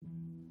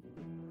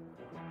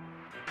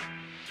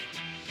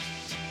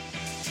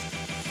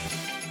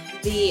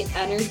The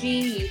energy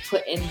you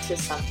put into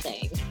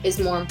something is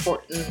more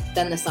important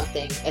than the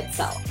something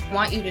itself. I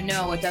want you to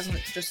know it doesn't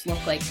just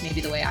look like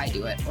maybe the way I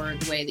do it or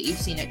the way that you've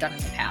seen it done in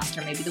the past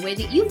or maybe the way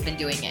that you've been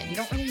doing it. You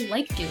don't really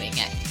like doing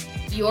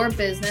it. Your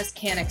business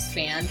can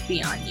expand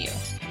beyond you.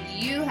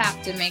 You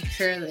have to make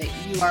sure that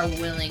you are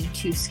willing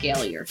to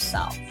scale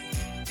yourself.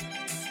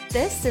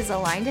 This is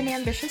Aligned and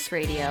Ambitious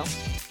Radio.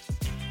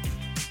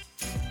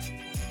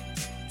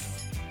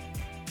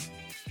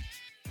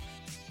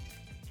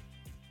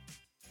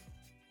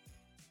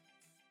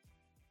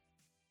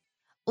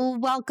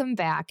 Welcome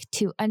back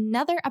to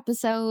another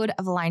episode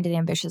of Aligned and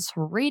Ambitious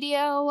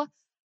Radio.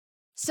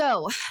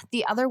 So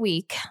the other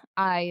week,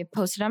 I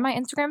posted on my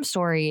Instagram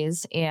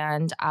stories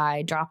and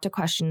I dropped a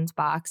questions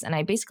box and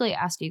I basically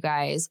asked you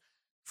guys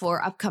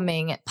for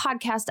upcoming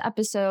podcast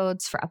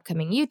episodes, for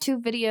upcoming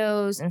YouTube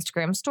videos,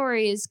 Instagram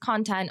stories,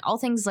 content, all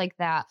things like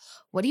that.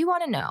 What do you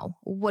want to know?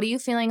 What are you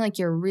feeling like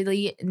you're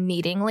really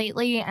needing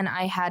lately? And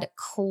I had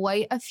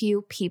quite a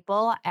few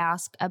people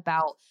ask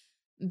about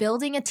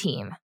building a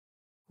team.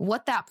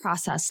 What that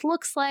process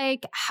looks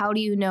like, how do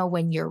you know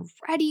when you're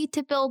ready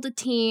to build a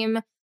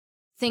team,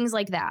 things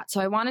like that. So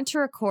I wanted to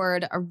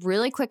record a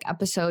really quick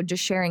episode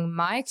just sharing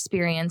my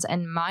experience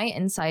and my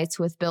insights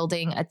with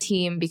building a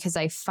team because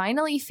I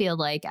finally feel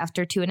like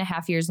after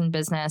 2.5 years in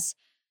business,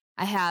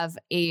 I have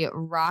a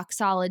rock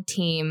solid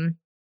team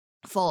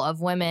full of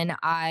women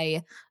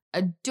I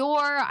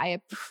adore, I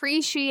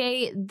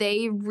appreciate.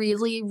 They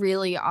really,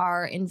 really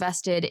are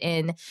invested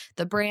in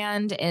the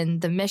brand and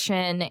the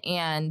mission,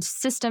 and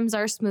systems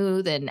are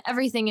smooth and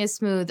everything is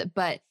smooth.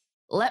 But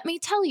let me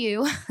tell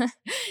you,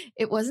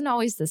 it wasn't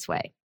always this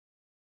way.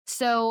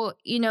 So,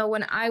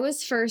 when I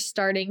was first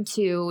starting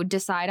to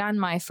decide on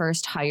my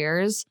first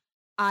hires,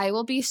 I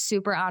will be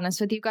super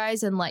honest with you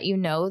guys and let you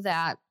know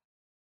that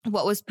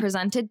what was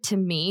presented to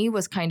me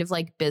was kind of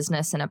like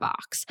business in a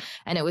box.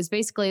 And it was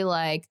basically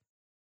like,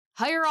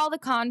 hire all the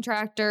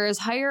contractors,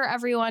 hire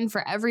everyone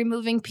for every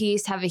moving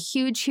piece, have a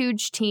huge,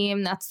 huge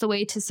team. That's the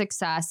way to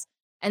success.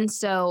 And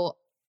so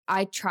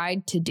I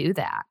tried to do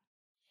that.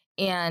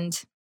 And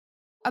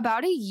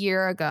about a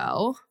year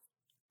ago,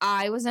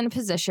 I was in a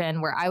position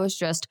where I was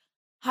just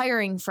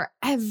hiring for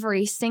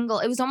every single,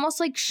 it was almost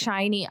like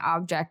shiny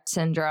object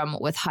syndrome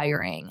with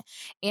hiring.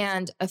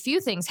 And a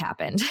few things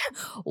happened.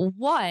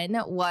 One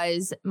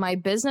was my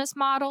business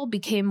model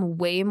became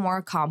way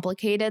more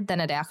complicated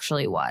than it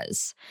actually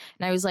was.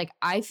 And I was like,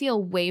 I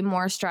feel way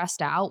more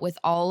stressed out with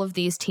all of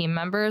these team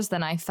members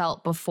than I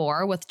felt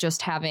before with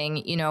just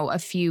having, a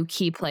few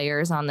key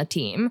players on the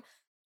team.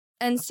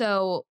 And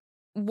so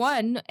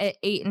 1, it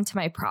ate into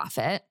my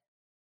profit.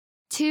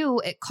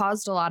 2, it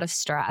caused a lot of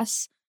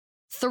stress.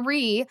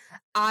 3,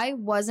 I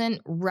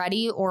wasn't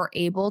ready or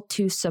able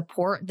to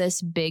support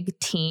this big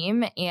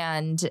team.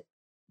 And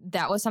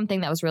that was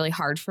something that was really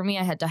hard for me.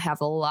 I had to have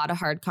a lot of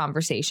hard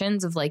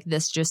conversations of like,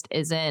 this just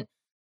isn't,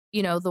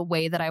 the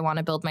way that I want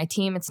to build my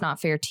team. It's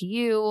not fair to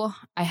you.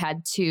 I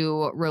had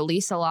to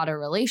release a lot of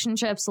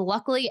relationships.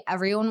 Luckily,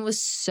 everyone was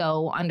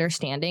so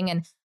understanding.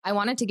 And I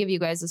wanted to give you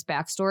guys this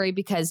backstory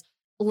because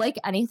like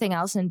anything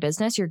else in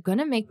business, you're going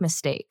to make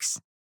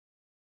mistakes.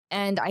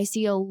 And I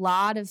see a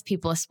lot of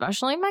people,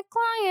 especially my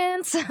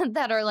clients,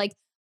 that are like,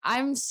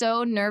 I'm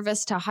so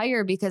nervous to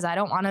hire because I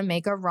don't want to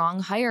make a wrong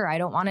hire. I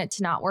don't want it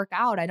to not work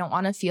out. I don't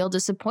want to feel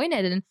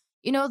disappointed. And,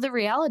 the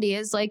reality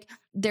is like,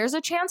 there's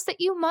a chance that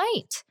you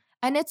might.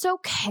 And it's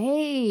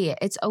okay.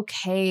 It's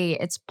okay.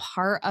 It's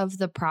part of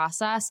the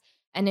process.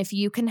 And if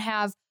you can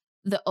have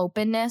the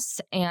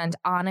openness and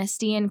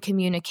honesty and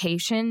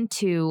communication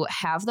to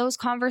have those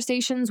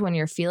conversations when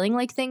you're feeling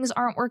like things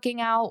aren't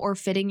working out or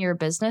fitting your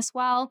business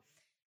well,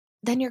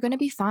 then you're going to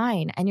be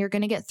fine and you're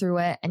going to get through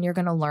it and you're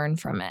going to learn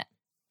from it.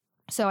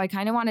 So I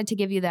kind of wanted to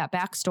give you that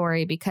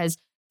backstory because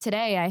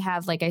today I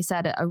have, like I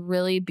said, a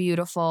really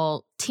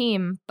beautiful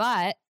team,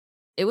 but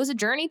it was a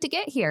journey to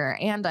get here.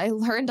 And I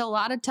learned a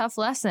lot of tough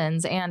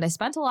lessons and I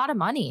spent a lot of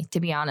money, to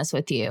be honest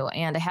with you.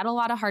 And I had a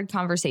lot of hard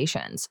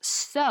conversations.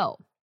 So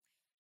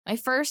my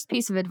first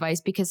piece of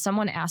advice, because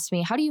someone asked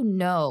me, how do you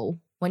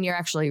know when you're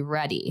actually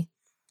ready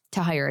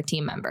to hire a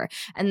team member?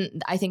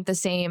 And I think the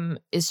same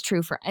is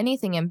true for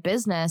anything in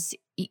business.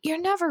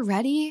 You're never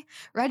ready.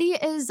 Ready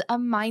is a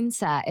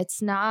mindset.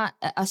 It's not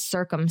a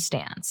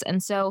circumstance.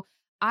 And so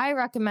I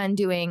recommend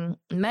doing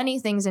many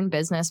things in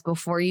business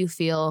before you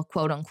feel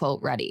quote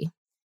unquote ready.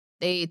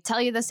 They tell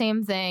you the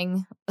same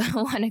thing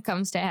when it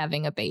comes to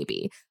having a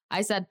baby.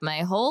 I said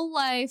my whole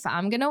life,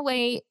 I'm going to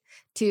wait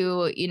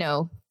to,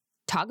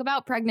 talk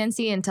about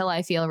pregnancy until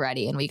I feel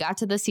ready. And we got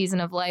to the season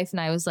of life and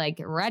I was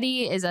like,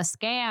 ready is a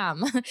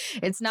scam.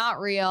 It's not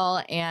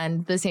real.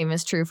 And the same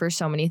is true for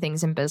so many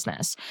things in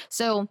business.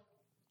 So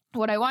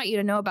what I want you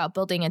to know about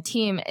building a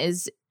team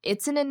is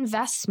it's an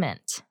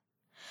investment.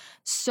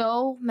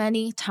 So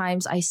many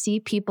times I see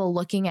people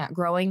looking at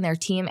growing their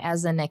team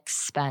as an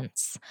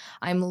expense.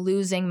 I'm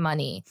losing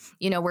money.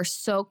 We're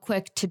so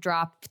quick to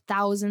drop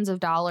thousands of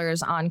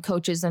dollars on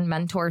coaches and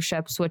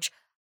mentorships, which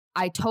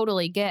I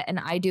totally get and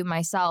I do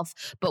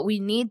myself, but we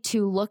need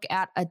to look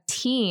at a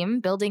team,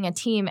 building a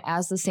team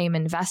as the same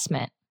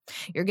investment.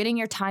 You're getting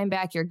your time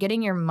back. You're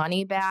getting your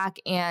money back.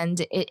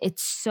 And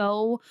it's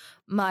so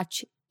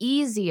much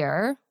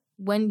easier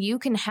when you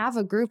can have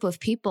a group of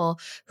people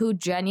who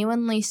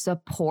genuinely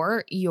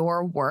support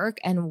your work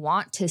and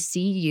want to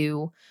see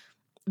you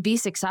be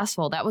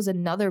successful. That was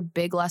another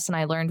big lesson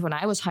I learned when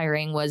I was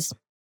hiring was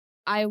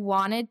I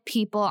wanted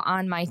people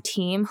on my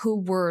team who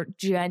were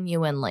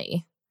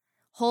genuinely,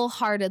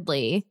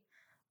 wholeheartedly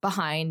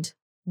behind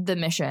the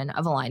mission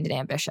of Aligned and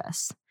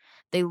Ambitious.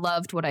 They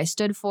loved what I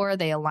stood for.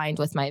 They aligned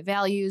with my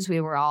values.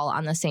 We were all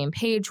on the same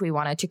page. We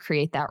wanted to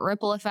create that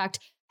ripple effect.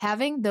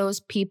 Having those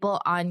people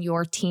on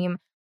your team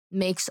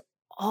makes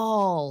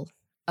all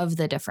of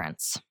the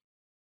difference.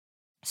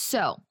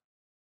 So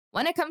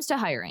when it comes to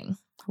hiring,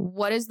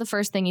 what is the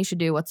first thing you should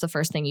do? What's the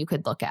first thing you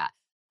could look at?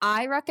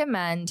 I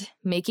recommend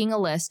making a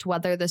list,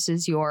 whether this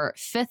is your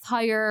 5th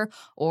hire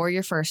or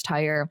your first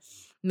hire.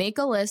 Make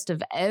a list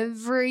of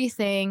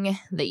everything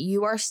that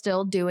you are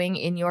still doing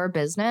in your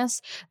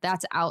business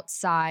that's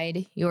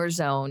outside your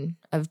zone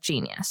of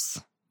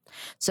genius.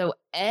 So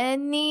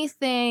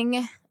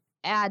anything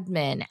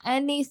admin,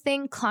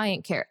 anything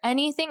client care,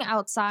 anything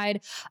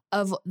outside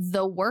of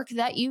the work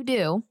that you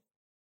do,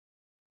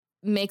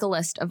 make a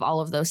list of all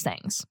of those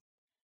things.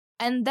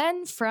 And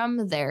then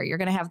from there, you're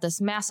going to have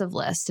this massive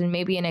list. And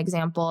maybe an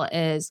example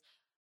is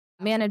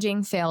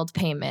managing failed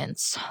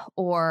payments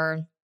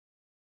or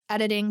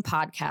editing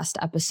podcast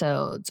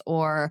episodes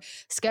or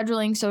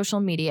scheduling social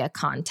media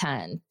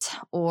content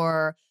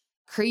or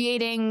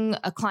creating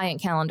a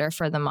client calendar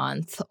for the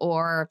month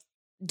or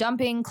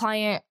dumping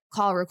client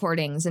call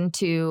recordings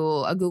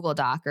into a Google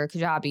Doc or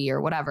Kajabi or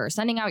whatever,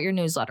 sending out your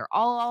newsletter,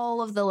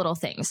 all of the little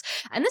things.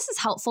 And this is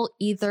helpful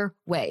either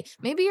way.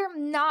 Maybe you're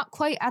not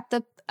quite at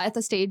the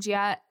stage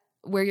yet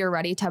where you're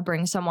ready to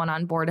bring someone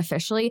on board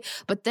officially,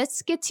 but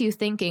this gets you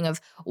thinking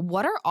of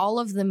what are all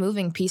of the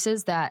moving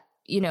pieces that,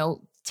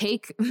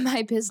 take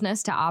my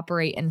business to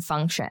operate and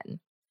function.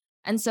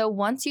 And so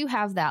once you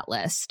have that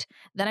list,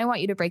 then I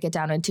want you to break it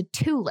down into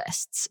 2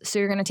 lists. So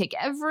you're going to take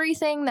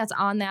everything that's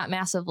on that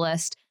massive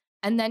list,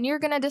 and then you're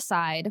going to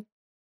decide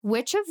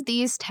which of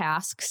these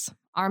tasks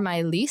are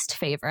my least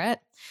favorite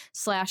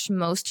 /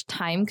 most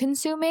time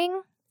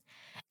consuming,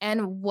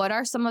 and what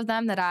are some of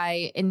them that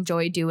I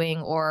enjoy doing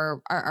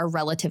or are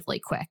relatively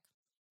quick.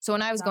 So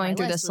when I was going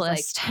through this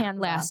list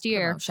last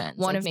year,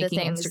 one of the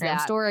things Instagram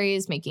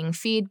stories, making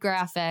feed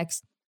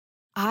graphics,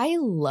 I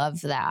love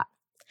that.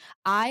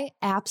 I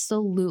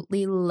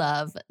absolutely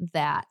love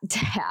that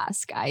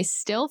task. I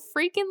still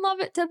freaking love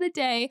it to the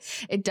day.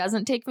 It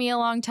doesn't take me a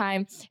long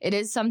time. It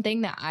is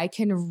something that I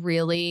can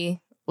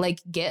really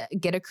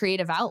get a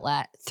creative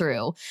outlet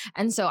through.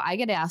 And so I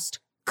get asked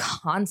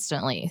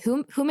constantly,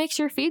 who makes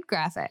your feed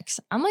graphics?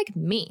 I'm like,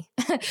 me,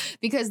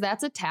 because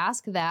that's a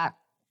task that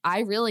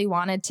I really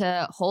wanted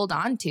to hold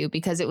on to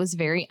because it was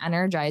very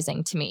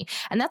energizing to me.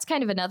 And that's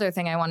kind of another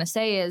thing I want to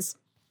say is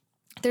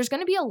there's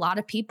going to be a lot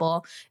of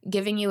people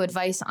giving you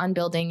advice on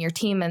building your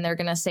team, and they're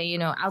going to say,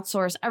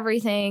 outsource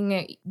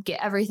everything,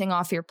 get everything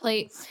off your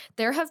plate.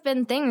 There have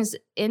been things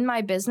in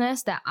my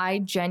business that I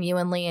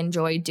genuinely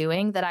enjoy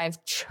doing that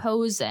I've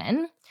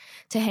chosen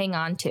to hang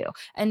on to.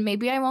 And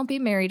maybe I won't be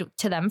married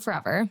to them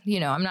forever.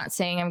 I'm not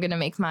saying I'm going to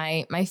make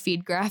my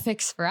feed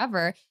graphics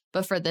forever,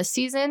 but for this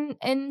season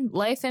in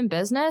life and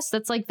business,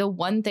 that's like the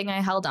one thing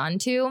I held on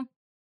to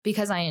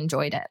because I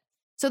enjoyed it.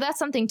 So that's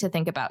something to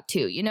think about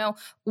too.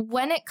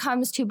 When it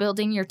comes to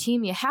building your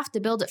team, you have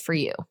to build it for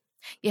you.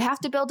 You have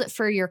to build it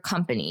for your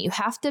company. You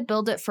have to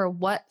build it for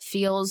what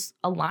feels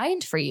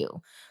aligned for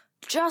you.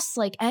 Just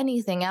like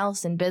anything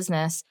else in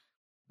business,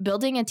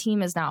 building a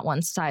team is not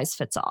one size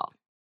fits all.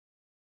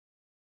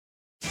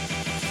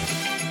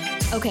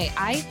 Okay,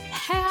 I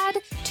had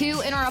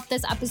to interrupt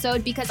this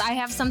episode because I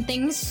have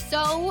something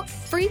so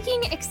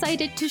freaking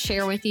excited to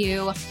share with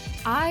you.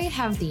 I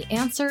have the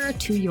answer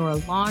to your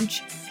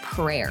launch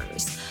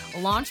prayers.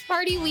 Launch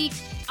Party Week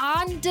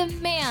on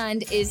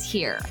demand is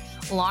here.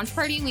 Launch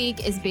Party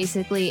Week is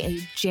basically a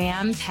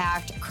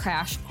jam-packed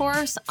crash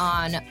course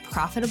on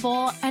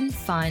profitable and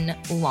fun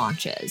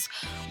launches.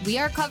 We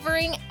are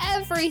covering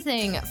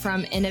everything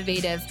from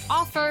innovative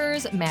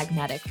offers,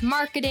 magnetic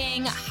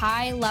marketing,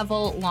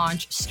 high-level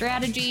launch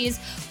strategies,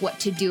 what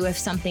to do if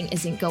something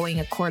isn't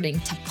going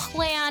according to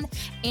plan,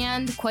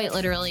 and quite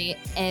literally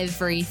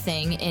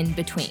everything in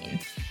between.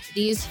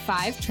 These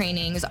 5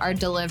 trainings are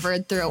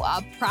delivered through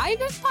a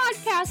private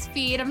podcast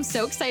feed. I'm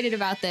so excited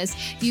about this.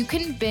 You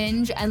can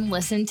binge and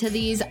listen to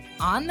these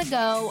on the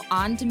go,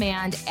 on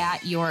demand,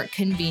 at your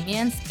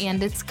convenience,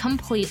 and it's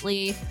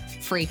completely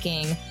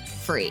freaking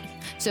free.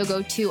 So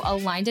go to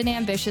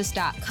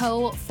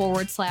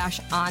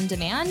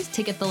alignedandambitious.co/on-demand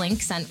to get the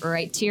link sent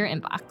right to your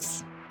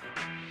inbox.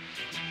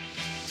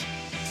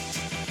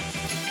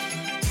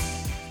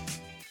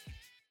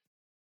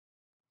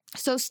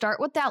 So start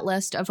with that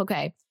list of,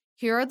 okay,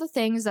 here are the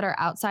things that are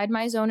outside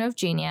my zone of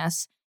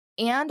genius,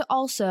 and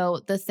also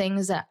the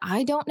things that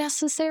I don't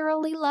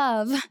necessarily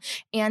love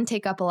and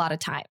take up a lot of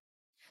time.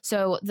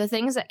 So the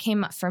things that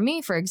came up for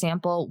me, for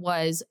example,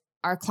 was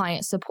our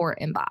client support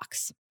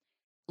inbox.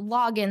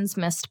 logins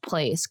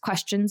misplaced,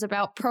 questions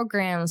about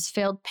programs,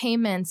 failed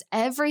payments,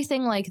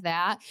 everything like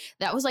that.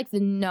 That was like the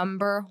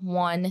number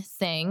one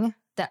thing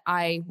that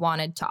I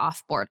wanted to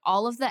offboard.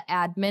 All of the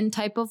admin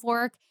type of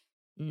work,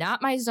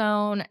 not my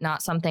zone,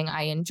 not something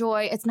I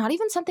enjoy. It's not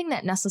even something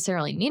that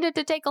necessarily needed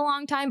to take a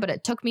long time, but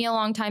it took me a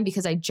long time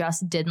because I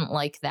just didn't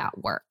like that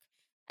work.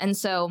 And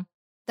so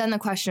then the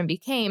question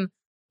became,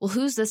 well,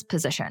 who's this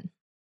position?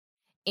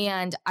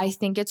 And I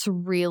think it's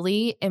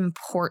really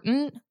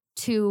important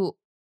to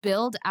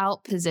build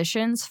out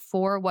positions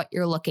for what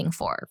you're looking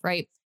for,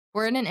 right?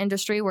 We're in an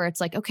industry where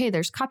it's like, okay,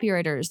 there's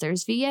copywriters,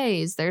 there's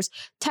VAs, there's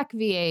tech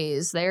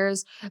VAs,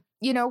 there's,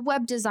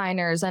 web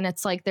designers. And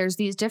it's like, there's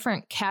these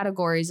different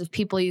categories of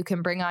people you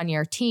can bring on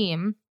your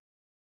team.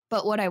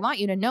 But what I want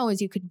you to know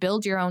is you could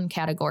build your own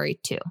category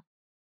too.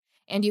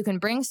 And you can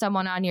bring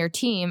someone on your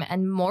team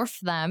and morph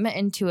them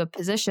into a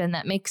position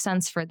that makes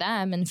sense for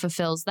them and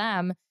fulfills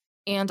them,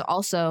 and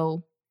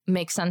also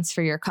makes sense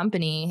for your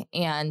company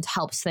and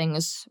helps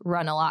things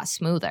run a lot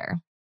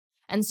smoother.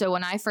 And so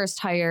when I first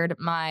hired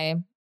I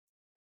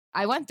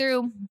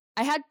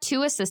had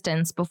 2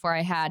 assistants before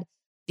I had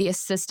the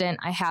assistant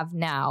I have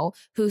now,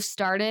 who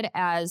started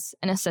as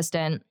an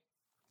assistant,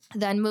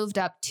 then moved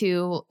up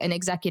to an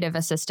executive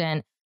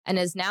assistant, and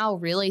is now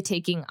really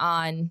taking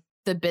on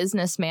the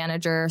business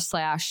manager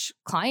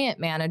 / client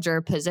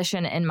manager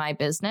position in my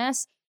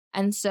business.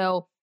 And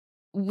so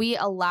we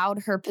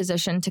allowed her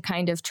position to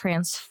kind of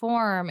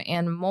transform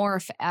and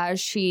morph as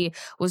she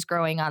was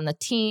growing on the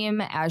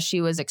team, as she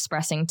was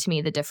expressing to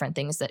me the different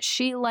things that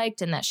she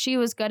liked and that she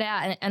was good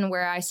at, and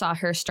where I saw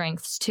her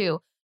strengths too.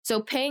 So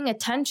paying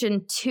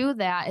attention to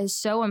that is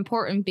so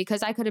important,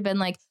 because I could have been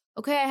like,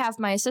 okay, I have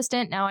my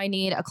assistant. Now I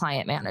need a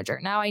client manager.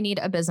 Now I need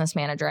a business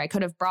manager. I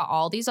could have brought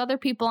all these other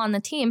people on the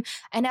team.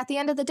 And at the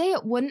end of the day,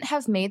 it wouldn't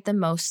have made the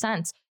most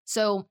sense.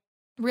 So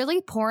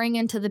really pouring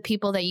into the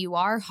people that you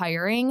are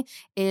hiring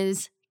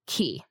is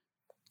key.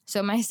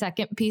 So my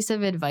second piece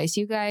of advice,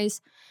 you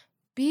guys,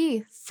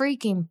 be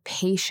freaking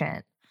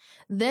patient.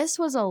 This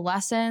was a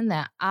lesson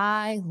that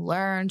I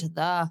learned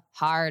the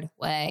hard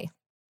way.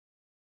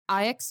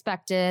 I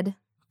expected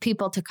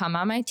people to come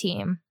on my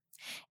team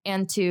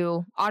and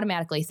to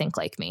automatically think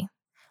like me,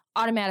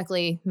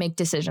 automatically make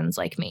decisions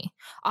like me,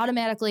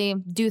 automatically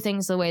do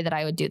things the way that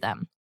I would do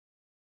them.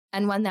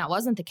 And when that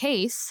wasn't the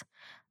case,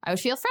 I would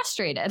feel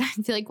frustrated.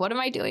 I'd feel like, what am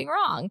I doing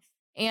wrong?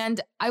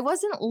 And I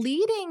wasn't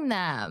leading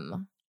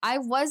them. I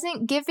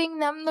wasn't giving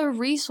them the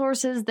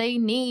resources they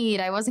need.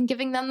 I wasn't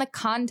giving them the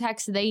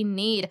context they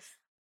need.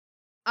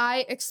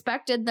 I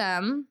expected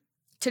them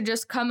to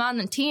just come on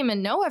the team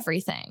and know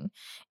everything.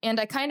 And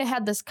I kind of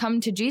had this come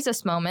to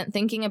Jesus moment,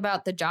 thinking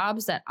about the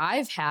jobs that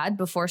I've had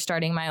before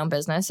starting my own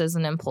business as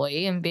an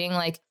employee, and being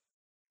like,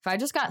 if I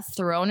just got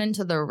thrown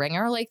into the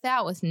ringer like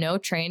that with no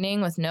training,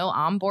 with no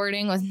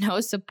onboarding, with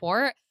no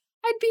support,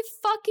 I'd be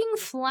fucking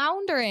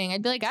floundering.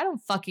 I'd be like, I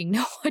don't fucking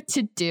know what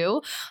to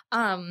do.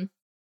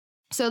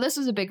 So this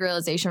was a big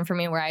realization for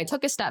me, where I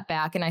took a step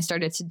back and I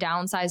started to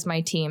downsize my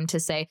team to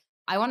say,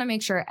 I want to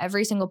make sure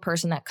every single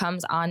person that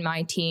comes on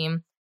my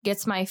team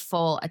gets my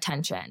full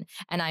attention,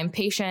 and I'm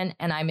patient,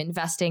 and I'm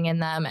investing in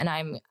them, and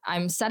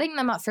I'm setting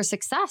them up for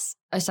success.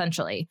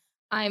 Essentially,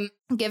 I'm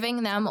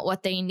giving them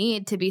what they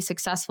need to be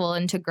successful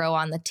and to grow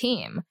on the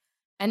team.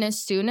 And as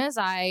soon as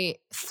I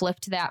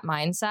flipped that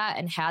mindset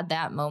and had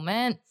that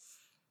moment,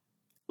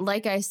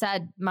 like I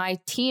said, my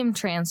team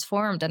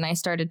transformed, and I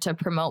started to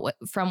promote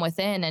from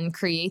within and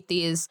create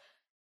these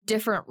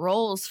different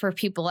roles for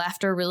people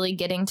after really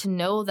getting to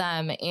know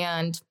them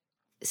and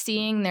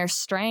seeing their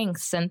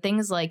strengths and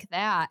things like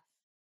that.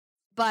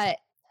 But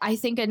I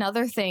think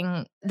another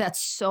thing that's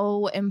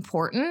so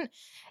important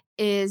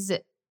is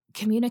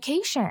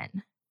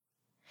communication.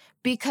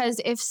 Because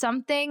if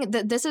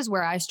this is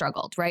where I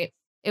struggled, right?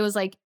 It was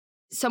like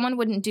someone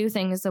wouldn't do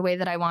things the way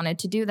that I wanted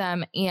to do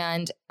them.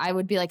 And I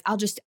would be like,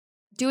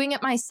 doing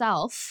it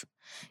myself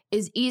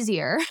is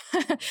easier,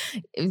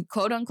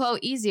 quote unquote,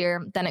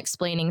 easier than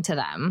explaining to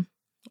them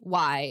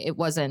why it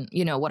wasn't,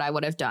 what I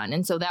would have done.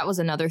 And so that was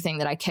another thing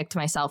that I kicked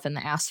myself in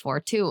the ass for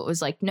too. It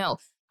was like, no,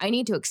 I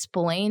need to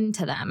explain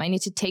to them. I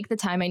need to take the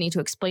time. I need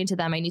to explain to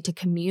them. I need to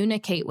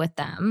communicate with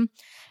them.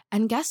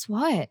 And guess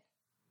what?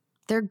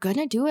 They're going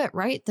to do it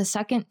right the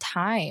second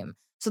time.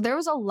 So there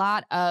was a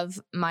lot of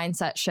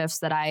mindset shifts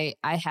that I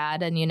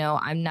had. And,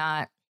 I'm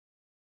not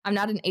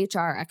an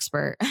HR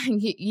expert.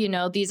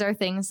 These are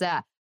things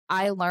that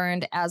I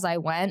learned as I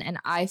went and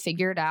I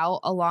figured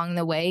out along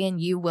the way,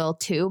 and you will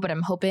too. But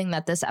I'm hoping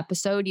that this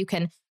episode, you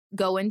can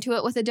go into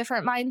it with a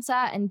different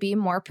mindset and be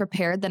more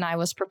prepared than I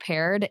was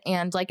prepared.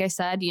 And like I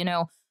said,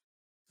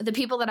 the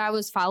people that I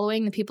was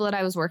following, the people that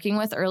I was working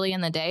with early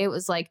in the day, it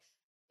was like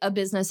a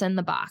business in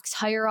the box.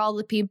 Hire all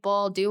the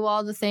people, do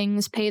all the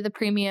things, pay the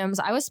premiums.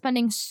 I was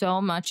spending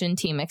so much in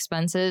team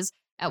expenses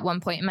at one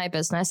point in my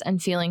business and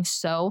feeling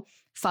so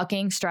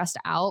fucking stressed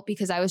out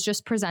because I was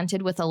just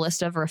presented with a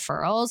list of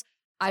referrals.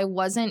 I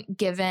wasn't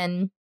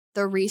given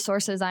the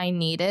resources I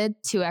needed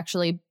to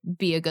actually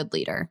be a good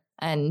leader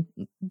and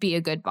be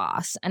a good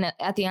boss. And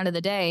at the end of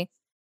the day,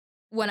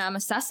 when I'm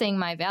assessing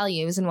my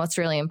values and what's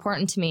really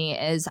important to me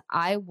is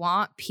I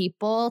want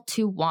people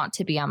to want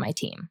to be on my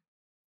team.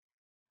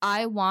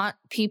 I want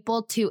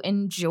people to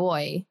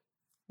enjoy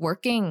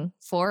working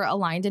for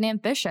Aligned and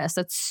Ambitious.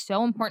 That's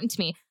so important to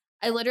me.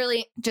 I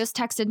literally just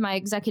texted my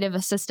executive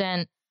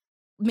assistant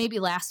maybe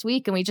last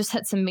week, and we just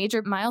hit some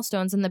major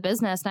milestones in the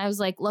business. And I was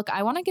like, look,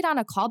 I want to get on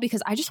a call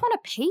because I just want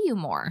to pay you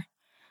more.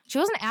 She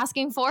wasn't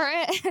asking for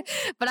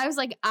it, but I was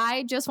like,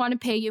 I just want to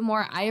pay you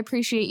more. I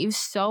appreciate you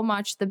so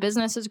much. The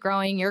business is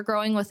growing. You're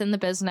growing within the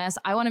business.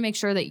 I want to make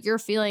sure that you're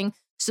feeling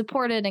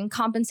supported and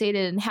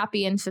compensated and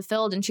happy and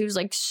fulfilled. And she was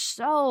like,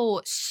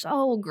 so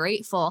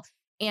grateful.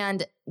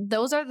 And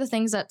those are the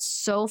things that's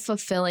so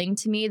fulfilling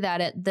to me, that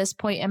at this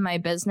point in my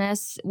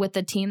business with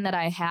the team that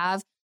I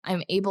have,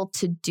 I'm able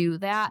to do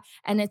that.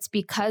 And it's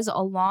because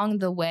along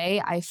the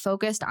way, I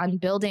focused on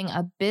building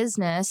a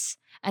business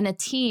and a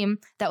team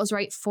that was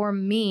right for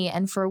me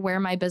and for where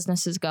my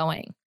business is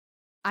going.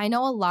 I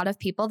know a lot of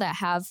people that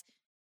have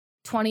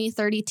 20,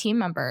 30 team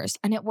members,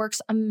 and it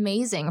works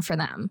amazing for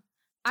them.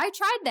 I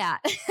tried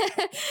that.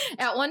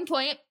 At one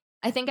point,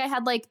 I think I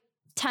had like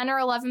 10 or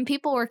 11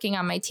 people working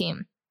on my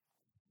team.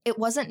 It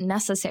wasn't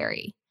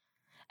necessary.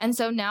 And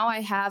so now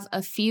I have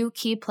a few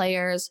key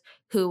players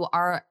who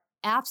are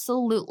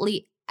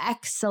absolutely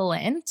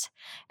excellent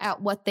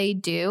at what they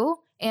do,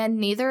 and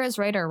neither is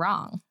right or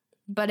wrong,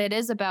 but it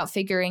is about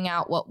figuring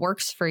out what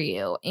works for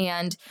you.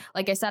 And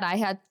like I said, I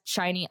had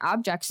shiny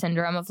object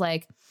syndrome of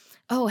like,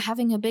 oh,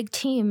 having a big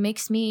team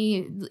makes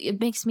me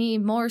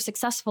more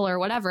successful or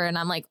whatever. And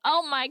I'm like,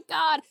 oh my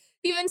God,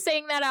 even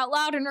saying that out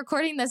loud and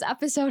recording this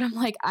episode, I'm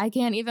like, I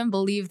can't even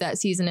believe that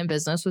season in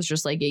business was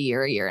just like a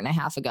year and a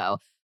half ago.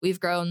 We've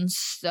grown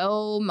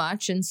so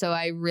much. And so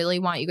I really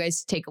want you guys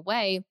to take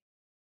away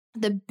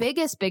the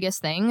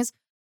biggest things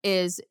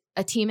is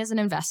a team is an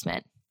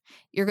investment.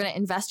 You're going to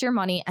invest your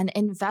money and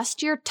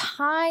invest your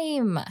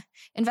time.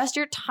 Invest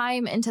your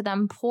time into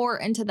them, pour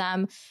into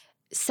them,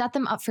 set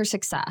them up for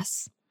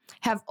success.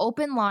 Have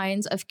open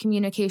lines of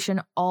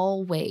communication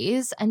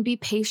always, and be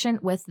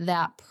patient with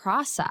that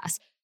process.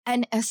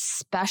 And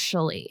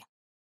especially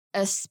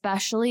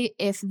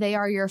if they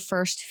are your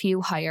first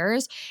few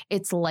hires,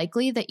 it's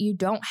likely that you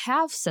don't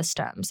have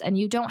systems and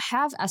you don't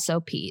have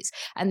SOPs.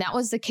 And that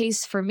was the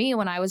case for me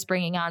when I was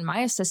bringing on my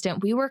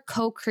assistant. We were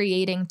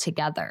co-creating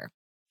together.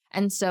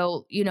 And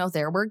so,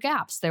 there were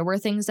gaps. There were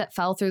things that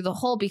fell through the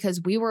hole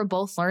because we were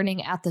both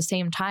learning at the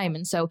same time.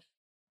 And so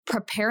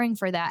preparing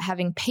for that,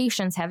 having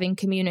patience, having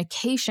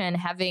communication,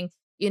 having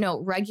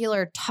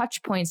regular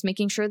touch points,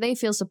 making sure they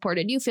feel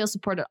supported, you feel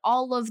supported,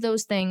 all of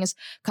those things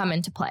come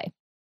into play.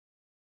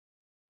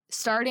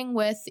 Starting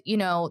with,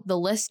 the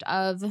list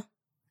of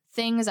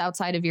things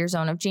outside of your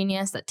zone of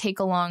genius that take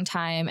a long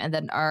time and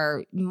that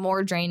are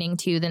more draining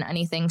to you than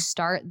anything,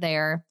 start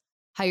there,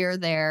 hire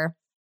there.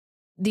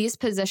 These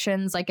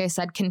positions, like I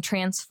said, can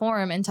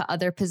transform into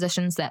other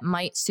positions that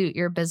might suit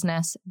your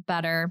business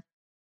better.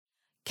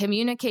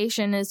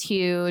 Communication is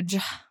huge.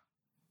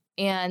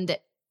 And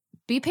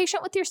be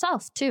patient with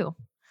yourself too.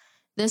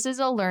 This is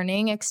a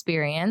learning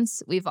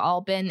experience. We've all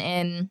been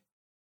in,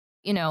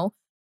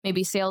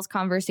 maybe sales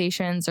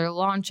conversations or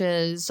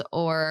launches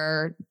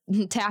or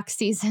tax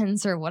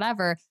seasons or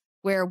whatever,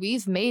 where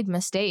we've made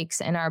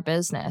mistakes in our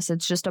business.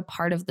 It's just a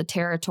part of the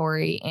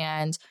territory,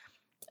 and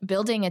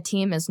building a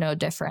team is no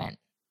different.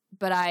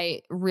 But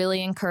I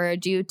really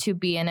encourage you to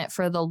be in it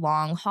for the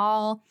long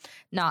haul,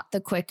 not the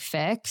quick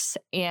fix,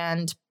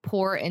 and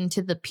pour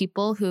into the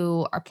people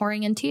who are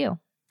pouring into you.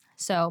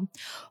 So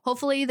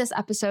hopefully this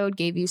episode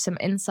gave you some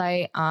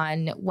insight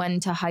on when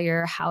to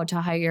hire, how to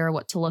hire,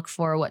 what to look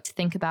for, what to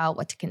think about,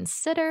 what to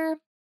consider.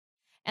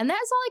 And that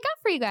is all I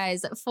got for you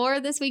guys for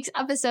this week's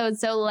episode.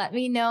 So let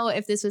me know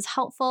if this was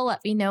helpful.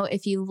 Let me know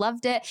if you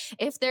loved it.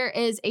 If there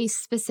is a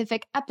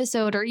specific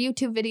episode or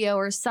YouTube video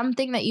or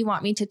something that you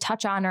want me to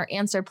touch on or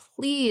answer,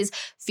 please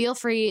feel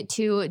free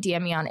to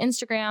DM me on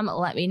Instagram.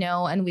 Let me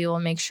know, and we will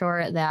make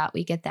sure that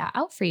we get that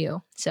out for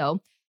you.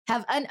 So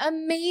have an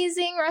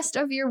amazing rest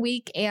of your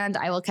week, and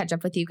I will catch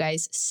up with you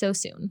guys so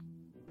soon.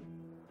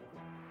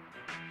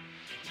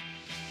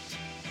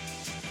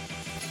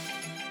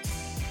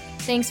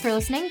 Thanks for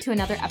listening to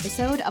another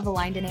episode of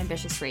Aligned and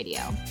Ambitious Radio.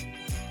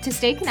 To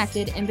stay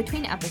connected in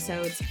between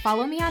episodes,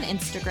 follow me on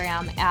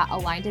Instagram at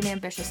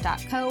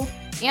alignedandambitious.co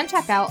and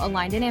check out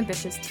Aligned and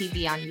Ambitious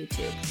TV on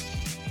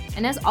YouTube.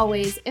 And as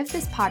always, if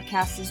this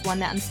podcast is one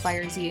that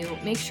inspires you,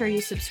 make sure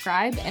you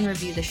subscribe and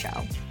review the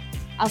show.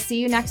 I'll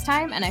see you next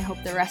time, and I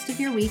hope the rest of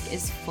your week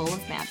is full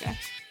of magic.